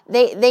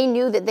 They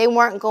knew that they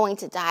weren't going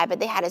to die, but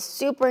they had a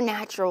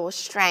supernatural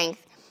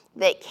strength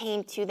that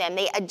came to them.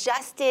 They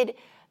adjusted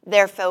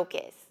their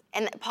focus.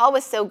 And Paul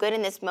was so good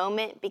in this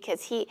moment,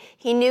 because he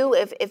knew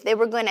if they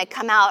were going to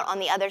come out on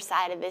the other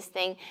side of this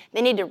thing,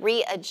 they need to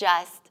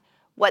readjust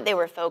what they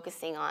were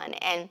focusing on.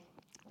 And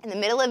in the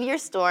middle of your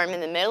storm, in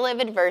the middle of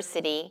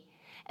adversity,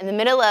 in the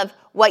middle of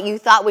what you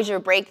thought was your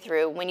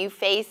breakthrough, when you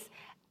face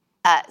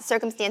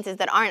circumstances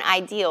that aren't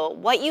ideal,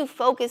 what you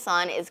focus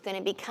on is going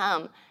to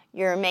become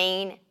your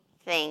main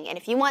thing. And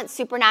if you want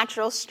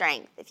supernatural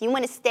strength, if you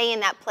want to stay in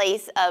that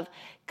place of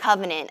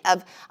covenant,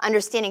 of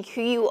understanding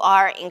who you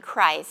are in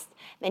Christ,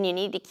 then you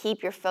need to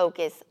keep your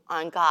focus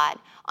on God,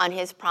 on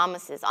his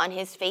promises, on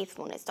his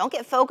faithfulness. Don't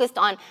get focused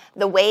on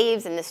the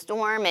waves and the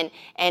storm, and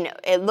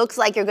it looks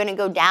like you're going to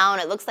go down.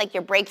 It looks like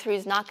your breakthrough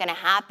is not going to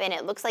happen.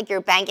 It looks like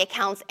your bank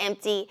account's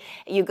empty.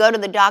 You go to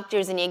the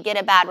doctors and you get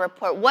a bad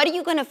report. What are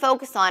you going to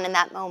focus on in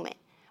that moment?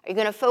 Are you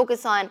going to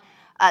focus on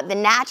the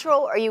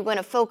natural, or are you going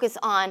to focus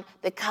on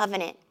the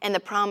covenant and the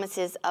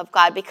promises of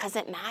God? Because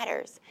it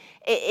matters.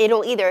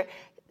 It'll either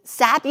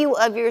sap you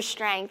of your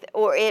strength,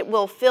 or it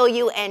will fill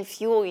you and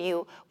fuel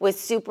you with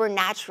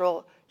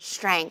supernatural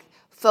strength.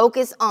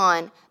 Focus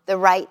on the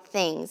right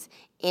things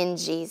in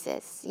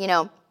Jesus.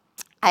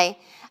 I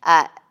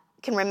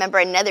can remember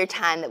another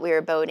time that we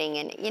were boating,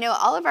 and we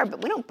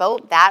don't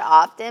boat that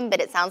often, but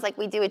it sounds like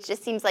we do. It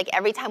just seems like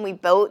every time we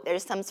boat,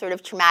 there's some sort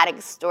of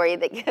traumatic story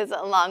that goes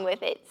along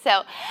with it.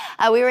 So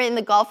we were in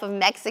the Gulf of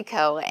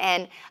Mexico,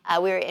 and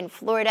we were in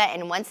Florida,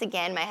 and once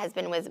again, my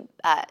husband was,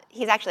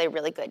 he's actually a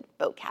really good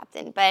boat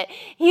captain, but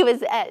he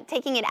was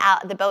taking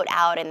the boat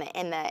out,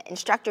 and the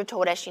instructor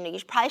told us, you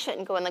probably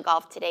shouldn't go in the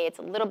Gulf today. It's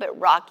a little bit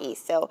rocky,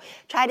 so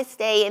try to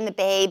stay in the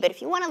bay, but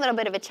if you want a little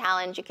bit of a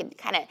challenge, you could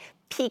kind of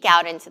peek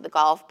out into the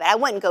Gulf, but I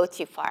wouldn't go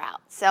too far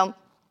out. So,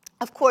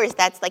 of course,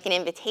 that's like an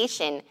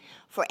invitation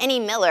for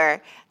any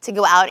miller to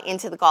go out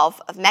into the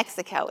Gulf of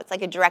Mexico. It's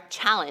like a direct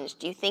challenge.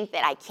 Do you think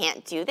that I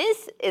can't do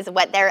this? Is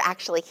what they're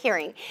actually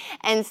hearing.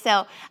 And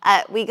so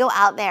we go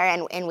out there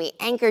and we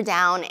anchor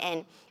down,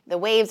 and the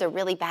waves are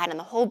really bad, and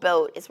the whole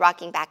boat is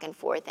rocking back and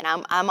forth, and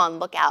I'm on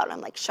lookout. I'm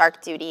like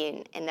shark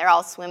duty, and they're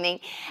all swimming,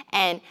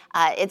 and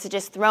it's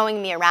just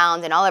throwing me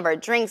around, and all of our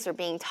drinks are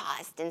being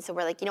tossed. And so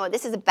we're like,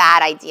 this is a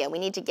bad idea. We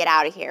need to get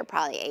out of here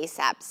probably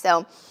ASAP.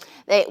 So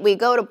we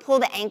go to pull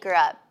the anchor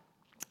up,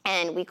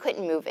 and we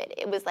couldn't move it.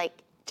 It was like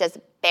just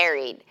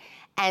buried.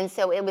 And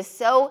so it was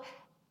so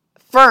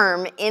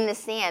firm in the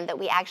sand that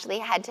we actually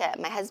had to,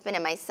 my husband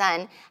and my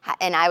son,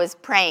 and I was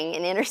praying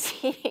and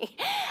interceding,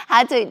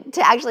 had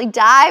to actually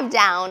dive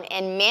down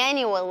and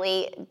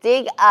manually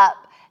dig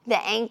up the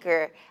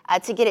anchor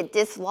to get it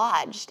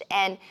dislodged.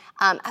 And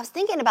I was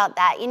thinking about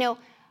that.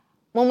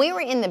 When we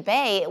were in the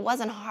bay, it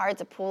wasn't hard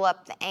to pull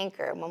up the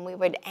anchor when we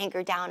would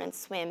anchor down and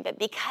swim. But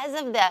because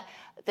of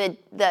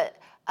the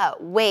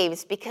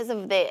waves, because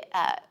of the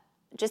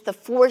just the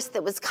force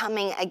that was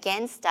coming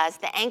against us,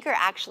 the anchor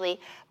actually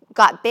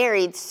got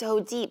buried so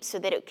deep so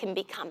that it can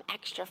become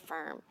extra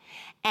firm.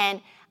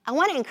 And I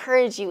want to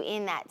encourage you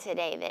in that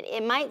today, that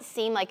it might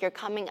seem like you're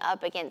coming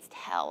up against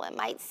hell. It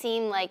might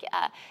seem like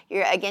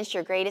you're against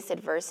your greatest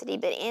adversity.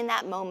 But in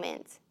that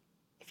moment,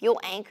 if you'll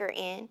anchor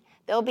in,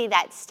 there'll be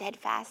that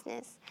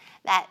steadfastness,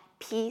 that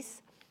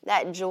peace,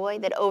 that joy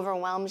that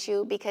overwhelms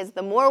you, because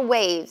the more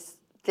waves,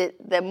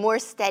 the more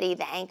steady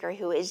the anchor,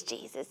 who is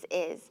Jesus,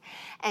 is.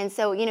 And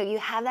so, you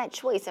have that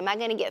choice. Am I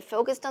going to get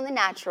focused on the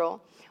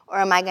natural, or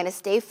am I going to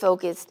stay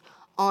focused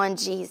on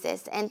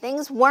Jesus? And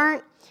things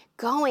weren't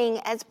going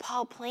as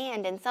Paul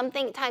planned. And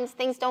sometimes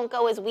things don't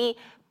go as we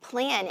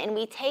plan, and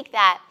we take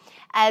that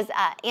as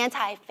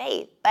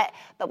anti-faith.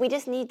 But we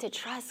just need to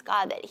trust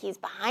God that he's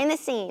behind the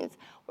scenes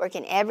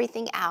working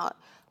everything out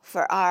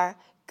for our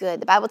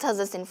good. The Bible tells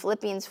us in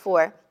Philippians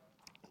 4,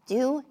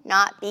 do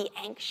not be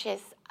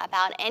anxious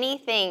about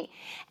anything.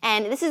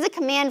 And this is a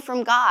command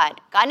from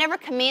God. God never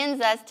commands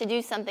us to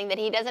do something that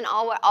he doesn't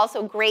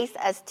also grace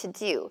us to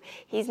do.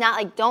 He's not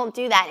like, don't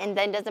do that, and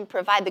then doesn't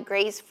provide the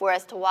grace for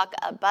us to walk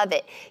above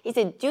it. He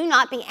said, do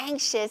not be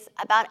anxious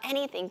about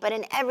anything, but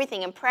in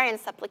everything, in prayer and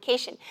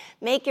supplication,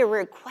 make your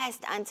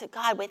request unto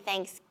God with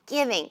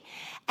thanksgiving.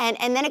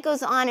 And then it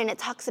goes on and it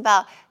talks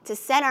about to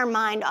set our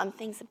mind on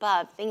things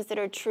above, things that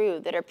are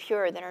true, that are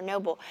pure, that are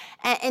noble.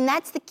 And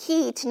that's the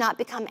key to not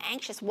become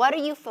anxious. What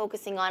are you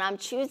focusing on? I'm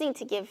choosing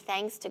to give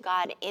thanks to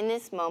God in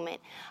this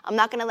moment. I'm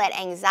not going to let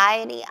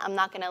anxiety, I'm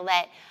not going to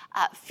let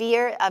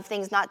fear of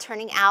things not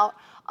turning out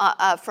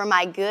for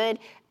my good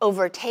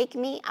overtake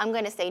me. I'm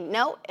going to say,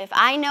 no, if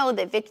I know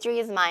that victory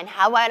is mine,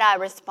 how would I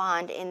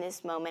respond in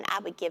this moment? I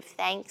would give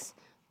thanks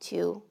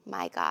to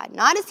my God.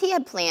 Not as he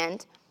had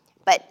planned,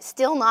 but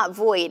still not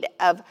void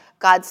of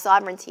God's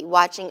sovereignty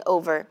watching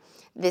over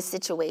this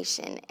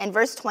situation. And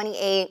verse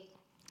 28,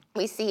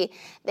 we see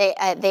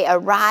they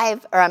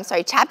arrive,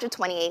 chapter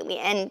 28, we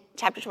end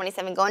chapter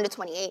 27, go into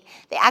 28.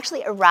 They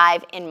actually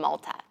arrive in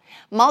Malta.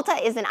 Malta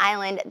is an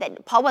island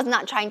that Paul was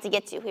not trying to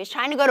get to. He was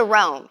trying to go to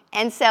Rome.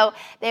 And so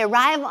they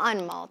arrive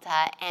on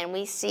Malta, and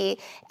we see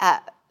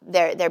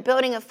they're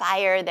building a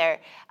fire. They're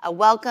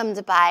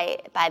welcomed by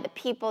the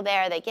people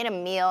there. They get a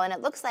meal, and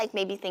it looks like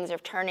maybe things are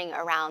turning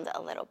around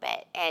a little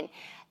bit. And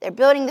they're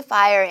building the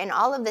fire, and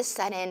all of a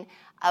sudden,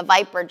 a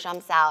viper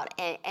jumps out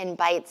and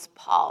bites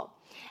Paul.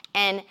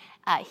 And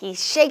he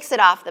shakes it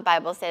off, the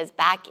Bible says,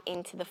 back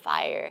into the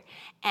fire.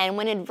 And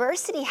when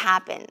adversity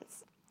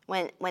happens,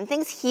 when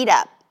things heat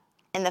up,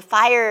 and the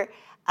fire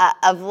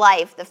of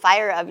life, the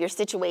fire of your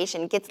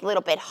situation gets a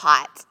little bit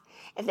hot,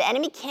 if the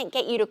enemy can't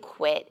get you to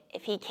quit,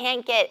 if he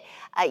can't get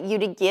you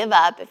to give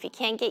up, if he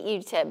can't get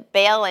you to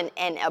bail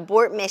and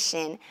abort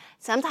mission,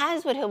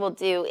 sometimes what he will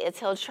do is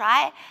he'll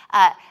try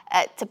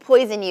to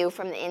poison you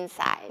from the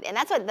inside. And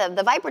that's what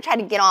the viper tried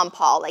to get on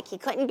Paul. Like, he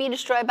couldn't be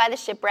destroyed by the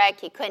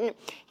shipwreck.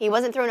 He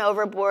wasn't thrown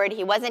overboard.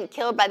 He wasn't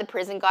killed by the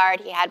prison guard.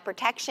 He had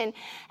protection.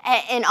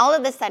 And all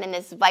of a sudden,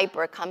 this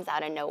viper comes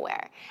out of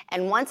nowhere.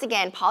 And once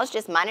again, Paul's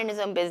just minding his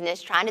own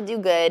business, trying to do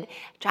good,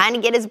 trying to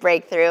get his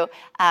breakthrough,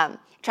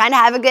 trying to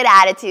have a good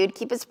attitude,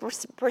 keep his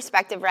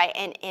perspective right,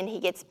 and he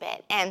gets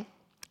bit. And,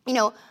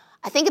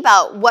 I think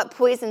about what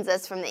poisons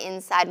us from the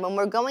inside. When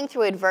we're going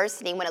through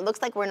adversity, when it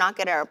looks like we're not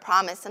getting our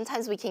promise,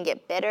 sometimes we can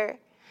get bitter.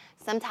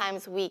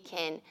 Sometimes we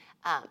can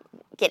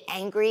get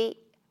angry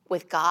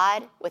with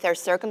God, with our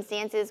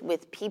circumstances,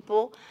 with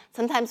people.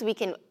 Sometimes we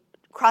can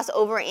cross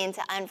over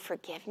into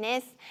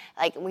unforgiveness.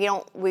 Like, we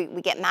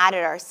get mad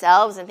at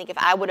ourselves and think, if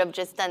I would have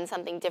just done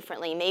something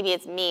differently, maybe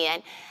it's me.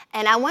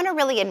 And I want to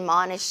really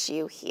admonish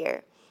you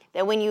here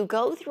that when you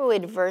go through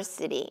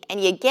adversity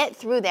and you get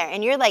through there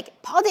and you're like,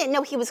 Paul didn't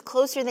know he was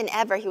closer than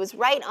ever. He was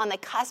right on the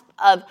cusp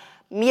of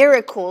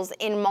miracles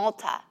in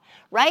Malta,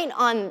 right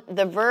on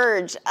the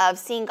verge of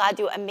seeing God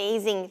do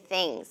amazing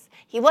things.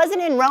 He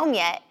wasn't in Rome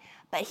yet,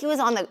 but he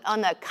was on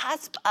the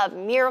cusp of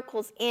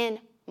miracles in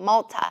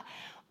Malta.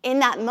 In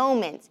that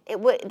moment,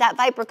 that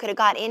viper could have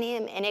got in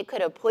him, and it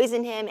could have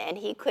poisoned him, and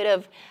he could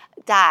have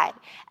died.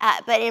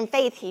 But in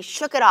faith, he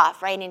shook it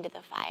off right into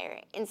the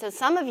fire. And so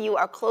some of you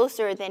are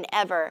closer than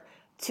ever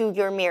to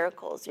your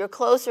miracles. You're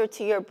closer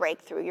to your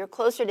breakthrough. You're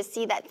closer to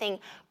see that thing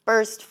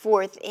burst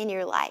forth in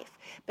your life.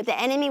 But the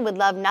enemy would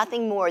love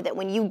nothing more that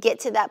when you get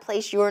to that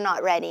place, you're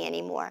not ready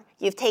anymore.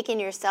 You've taken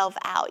yourself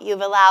out.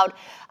 You've allowed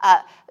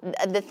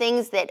the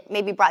things that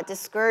maybe brought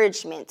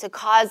discouragement to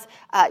cause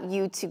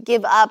you to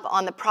give up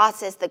on the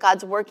process that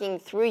God's working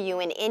through you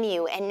and in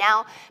you. And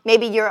now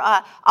maybe you're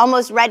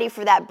almost ready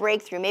for that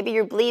breakthrough. Maybe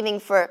you're believing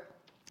for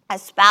a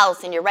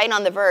spouse and you're right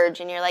on the verge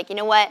and you're like, you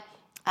know what?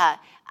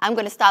 I'm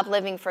going to stop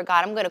living for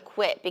God. I'm going to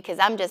quit because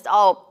I'm just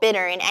all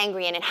bitter and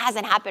angry and it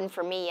hasn't happened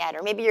for me yet.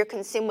 Or maybe you're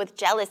consumed with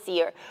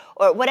jealousy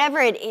or whatever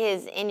it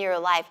is in your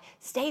life.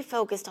 Stay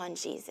focused on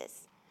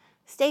Jesus.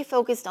 Stay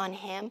focused on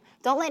him.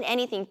 Don't let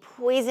anything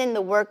poison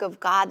the work of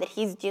God that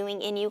he's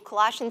doing in you.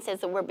 Colossians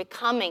says that we're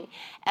becoming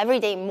every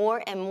day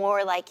more and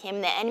more like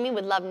him. The enemy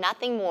would love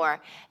nothing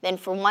more than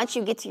for once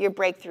you get to your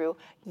breakthrough,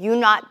 you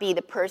not be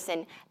the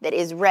person that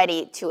is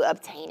ready to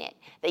obtain it,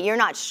 that you're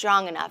not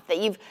strong enough,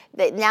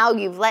 that now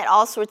you've let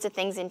all sorts of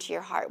things into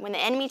your heart. When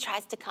the enemy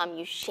tries to come,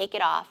 you shake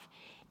it off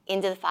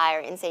into the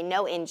fire and say,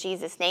 no, in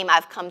Jesus' name,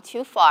 I've come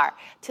too far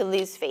to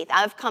lose faith.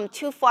 I've come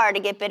too far to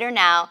get bitter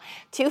now,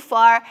 too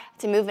far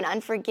to move in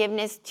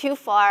unforgiveness, too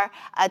far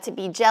to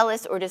be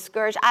jealous or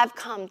discouraged. I've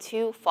come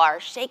too far.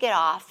 Shake it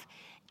off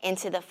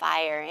into the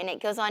fire. And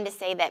it goes on to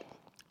say that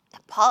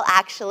Paul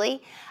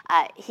actually,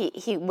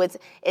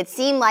 it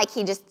seemed like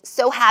he just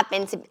so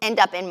happened to end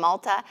up in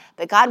Malta,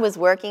 but God was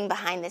working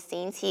behind the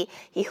scenes. He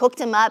hooked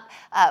him up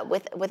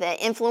with an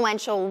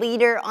influential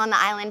leader on the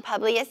island,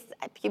 Publius,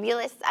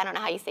 I don't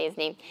know how you say his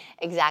name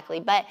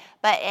exactly,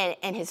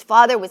 and his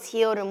father was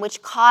healed, and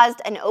which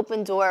caused an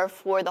open door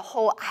for the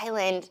whole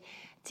island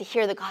to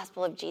hear the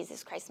gospel of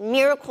Jesus Christ.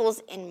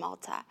 Miracles in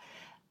Malta.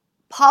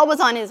 Paul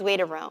was on his way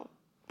to Rome.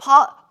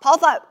 Paul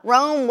thought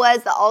Rome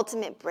was the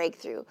ultimate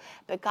breakthrough,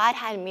 but God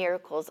had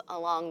miracles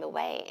along the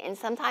way. And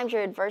sometimes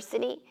your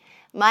adversity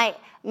might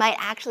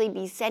actually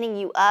be setting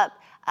you up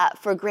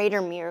for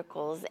greater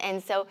miracles.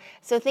 And so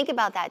think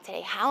about that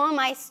today. How am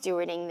I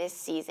stewarding this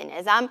season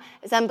as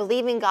I'm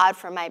believing God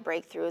for my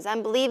breakthrough, as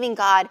I'm believing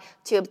God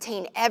to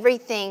obtain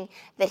everything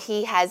that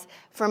he has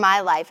for my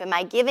life? Am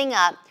I giving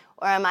up?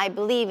 Or am I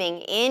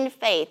believing in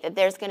faith that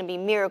there's going to be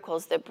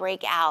miracles that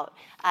break out,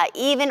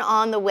 even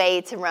on the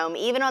way to Rome,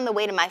 even on the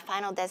way to my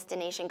final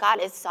destination?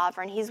 God is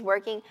sovereign. He's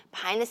working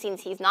behind the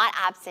scenes. He's not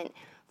absent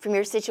from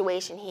your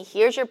situation. He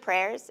hears your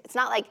prayers. It's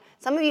not like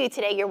some of you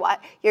today,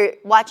 you're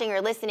watching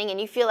or listening and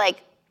you feel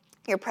like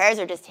your prayers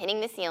are just hitting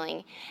the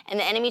ceiling, and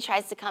the enemy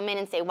tries to come in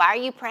and say, why are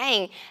you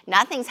praying?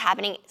 Nothing's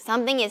happening.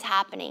 Something is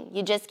happening.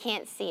 You just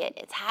can't see it.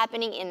 It's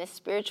happening in the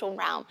spiritual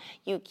realm.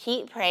 You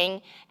keep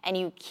praying and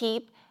you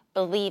keep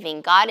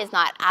believing. God is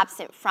not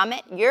absent from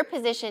it. Your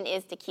position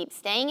is to keep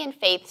staying in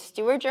faith,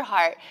 steward your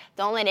heart.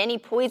 Don't let any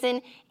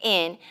poison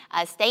in.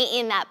 Stay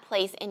in that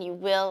place and you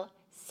will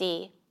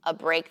see a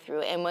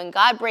breakthrough. And when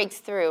God breaks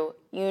through,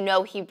 you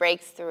know he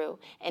breaks through.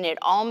 And it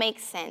all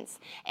makes sense.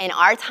 And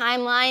our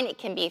timeline, it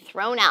can be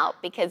thrown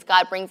out because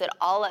God brings it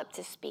all up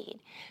to speed.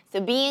 So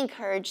be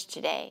encouraged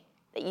today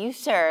that you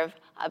serve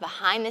a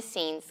behind the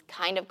scenes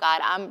kind of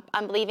God.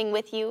 I'm believing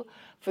with you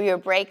for your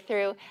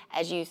breakthrough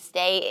as you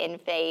stay in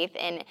faith.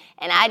 And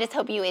I just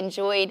hope you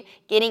enjoyed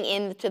getting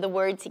into the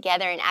word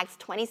together in Acts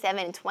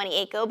 27 and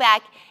 28. Go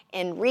back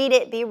and read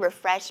it. Be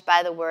refreshed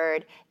by the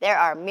word. There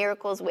are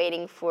miracles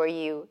waiting for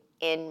you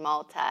in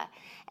Malta.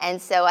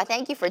 And so I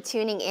thank you for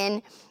tuning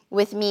in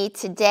with me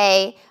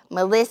today.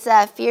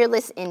 Melissa,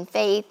 fearless in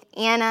faith.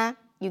 Anna,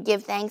 you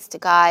give thanks to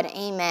God.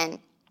 Amen.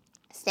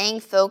 Staying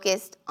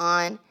focused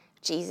on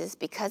Jesus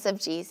because of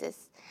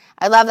Jesus.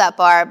 I love that,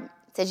 Barb.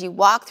 It says you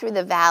walk through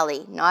the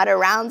valley, not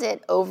around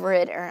it, over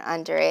it, or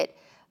under it,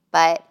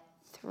 but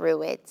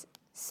through it.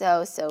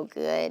 So, so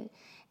good.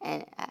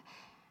 And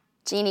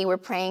Jeannie, we're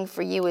praying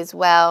for you as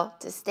well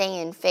to stay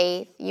in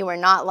faith. You are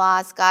not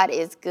lost. God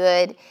is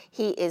good.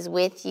 He is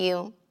with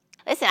you.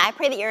 Listen, I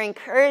pray that you're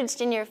encouraged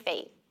in your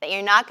faith, that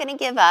you're not going to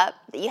give up,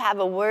 that you have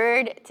a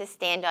word to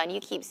stand on. You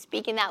keep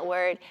speaking that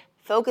word.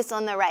 Focus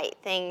on the right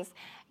things.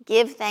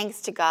 Give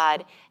thanks to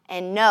God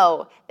and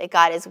know that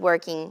God is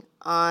working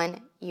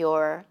on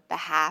your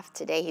behalf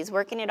today. He's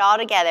working it all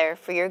together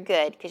for your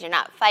good because you're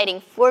not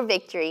fighting for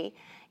victory.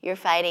 You're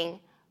fighting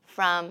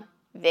from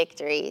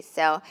victory.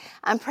 So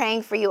I'm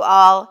praying for you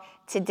all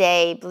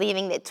today,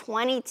 believing that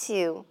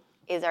 22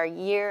 is our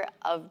year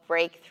of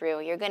breakthrough.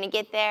 You're going to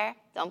get there.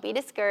 Don't be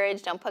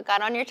discouraged. Don't put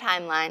God on your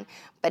timeline,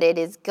 but it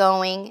is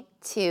going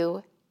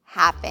to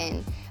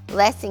happen.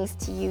 Blessings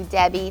to you,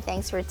 Debbie.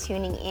 Thanks for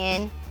tuning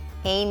in.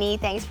 Amy,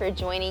 thanks for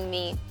joining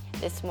me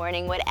this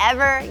morning.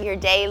 Whatever your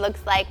day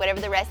looks like, whatever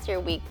the rest of your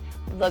week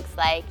looks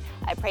like,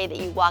 I pray that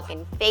you walk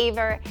in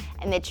favor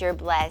and that you're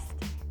blessed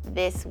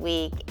this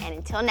week. And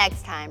until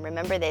next time,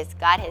 remember this,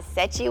 God has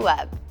set you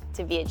up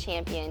to be a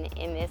champion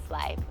in this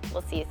life.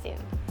 We'll see you soon.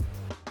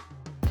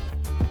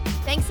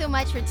 Thanks so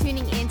much for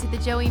tuning in to the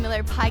Joey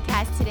Miller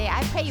podcast today.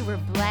 I pray you were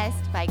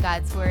blessed by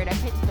God's word. I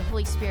pray that the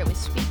Holy Spirit was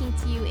speaking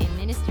to you and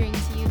ministering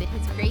to you, that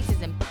his grace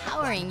is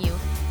empowering you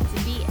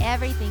to be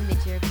everything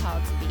that you're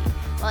called to be.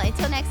 Well,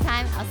 until next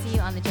time, I'll see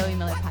you on the Joey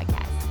Miller podcast.